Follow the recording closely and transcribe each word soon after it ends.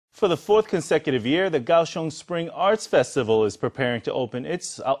For the fourth consecutive year, the Kaohsiung Spring Arts Festival is preparing to open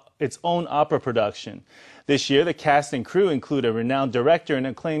its own opera production. This year, the cast and crew include a renowned director and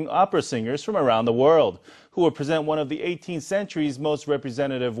acclaimed opera singers from around the world, who will present one of the 18th century's most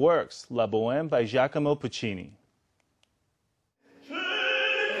representative works, La Boheme by Giacomo Puccini.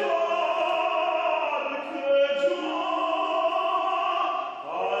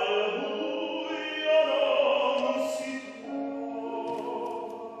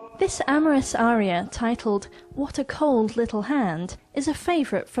 This amorous aria, titled "What a Cold Little Hand," is a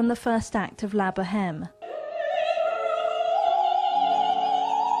favourite from the first act of La Boheme.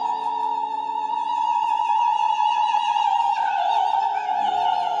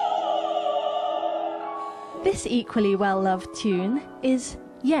 This equally well-loved tune is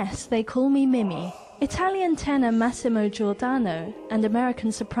 "Yes, They Call Me Mimi." Italian tenor Massimo Giordano and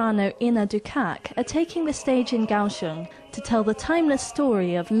American soprano Inna Dukach are taking the stage in Kaohsiung to tell the timeless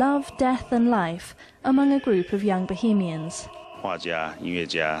story of love, death and life among a group of young bohemians.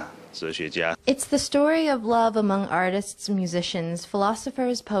 It's the story of love among artists, musicians,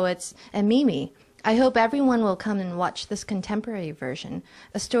 philosophers, poets, and Mimi. I hope everyone will come and watch this contemporary version,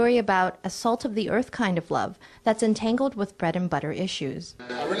 a story about a salt-of-the-earth kind of love that's entangled with bread-and-butter issues.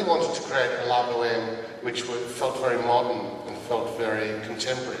 I really wanted to create a La Boheme which felt very modern and felt very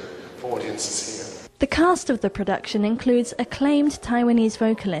contemporary for audiences here. The cast of the production includes acclaimed Taiwanese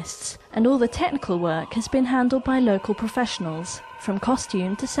vocalists, and all the technical work has been handled by local professionals, from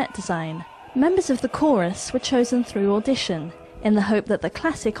costume to set design. Members of the chorus were chosen through audition, in the hope that the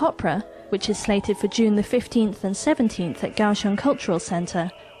classic opera, which is slated for June the 15th and 17th at Kaohsiung Cultural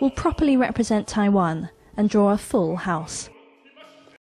Center, will properly represent Taiwan and draw a full house.